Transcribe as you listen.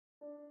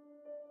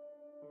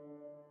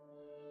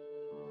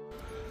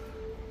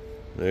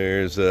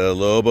There's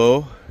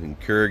Lobo and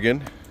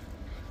Kurgan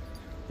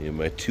and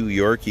my two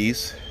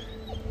Yorkies,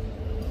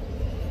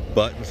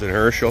 Buttons and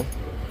Herschel.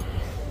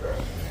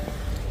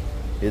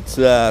 It's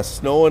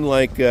snowing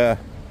like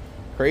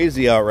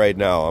crazy out right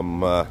now.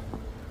 I'm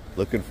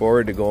looking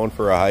forward to going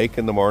for a hike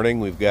in the morning.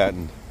 We've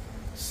gotten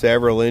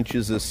several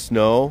inches of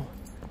snow,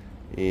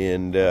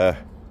 and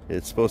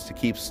it's supposed to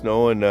keep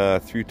snowing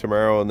through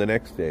tomorrow and the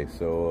next day,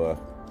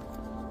 so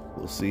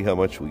we'll see how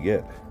much we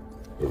get.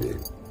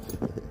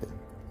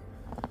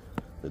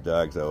 The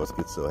dogs always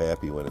get so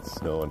happy when it's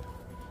snowing.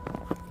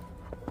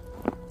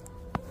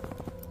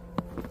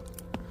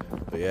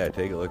 But yeah,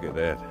 take a look at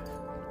that.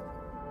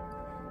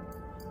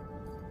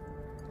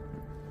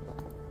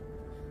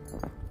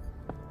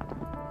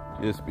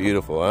 Just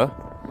beautiful, huh?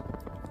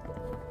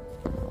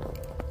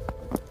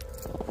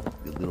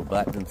 Good little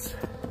Buttons.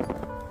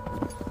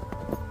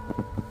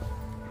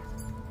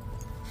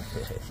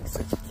 She's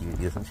such a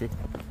cutie, isn't she?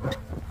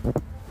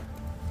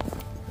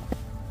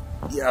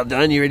 You all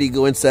done? You ready to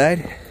go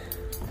inside?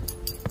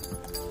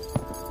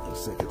 One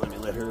second, let me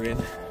let her in.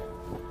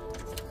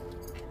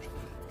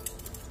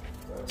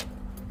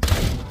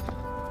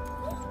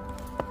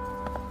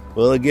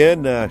 Well,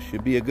 again,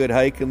 should be a good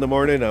hike in the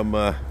morning.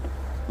 I'm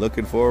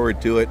looking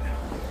forward to it.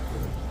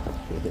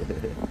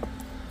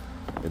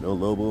 I know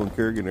Lobo and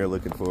Kurgan are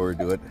looking forward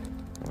to it.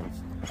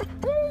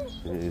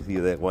 You see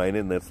that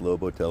whining? That's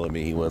Lobo telling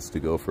me he wants to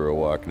go for a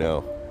walk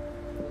now.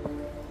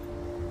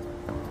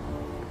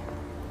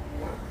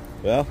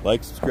 Well,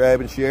 like,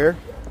 subscribe, and share.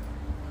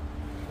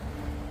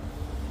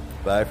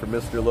 Bye from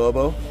Mr.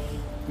 Lobo.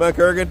 Come on,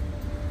 Kurgan.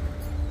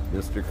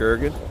 Mr.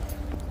 Kurgan.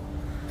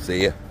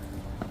 See ya.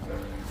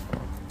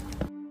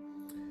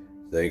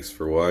 Thanks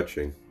for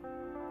watching.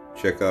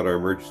 Check out our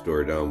merch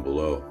store down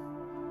below.